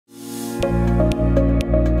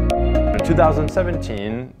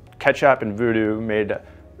2017, Ketchapp and Voodoo made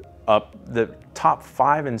up the top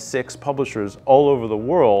 5 and 6 publishers all over the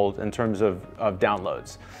world in terms of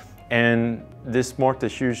downloads. And this marked a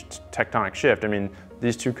huge tectonic shift. I mean,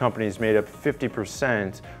 these two companies made up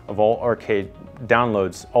 50% of all arcade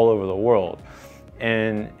downloads all over the world.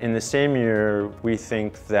 And in the same year, we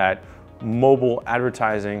think that mobile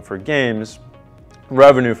advertising for games,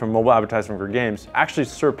 revenue from mobile advertising for games, actually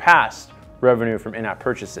surpassed revenue from in-app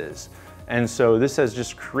purchases. And so this has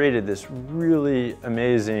just created this really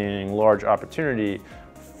amazing large opportunity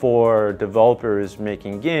for developers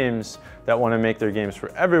making games that want to make their games for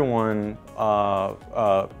everyone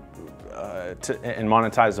and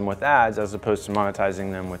monetize them with ads as opposed to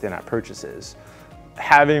monetizing them with in-app purchases.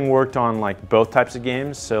 Having worked on like both types of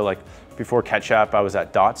games, so like before Ketchapp I was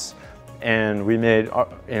at Dots, and we made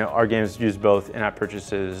our games use both in-app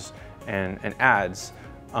purchases and ads.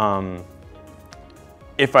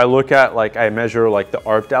 If I look at, like, I measure like the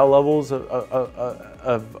ARPDAU levels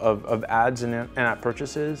of ads and in-app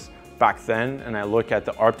purchases back then, and I look at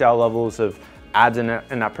the ARPDAU levels of ads and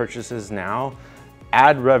in-app purchases now,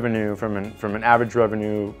 ad revenue from an average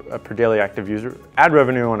revenue per daily active user, ad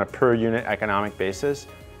revenue on a per unit economic basis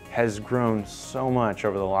has grown so much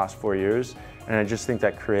over the last 4 years. And I just think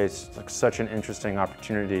that creates like such an interesting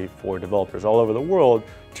opportunity for developers all over the world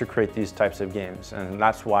to create these types of games. And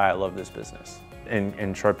that's why I love this business. And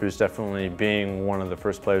Chartboost, definitely being one of the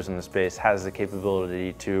first players in the space, has the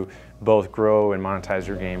capability to both grow and monetize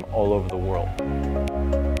your game all over the world.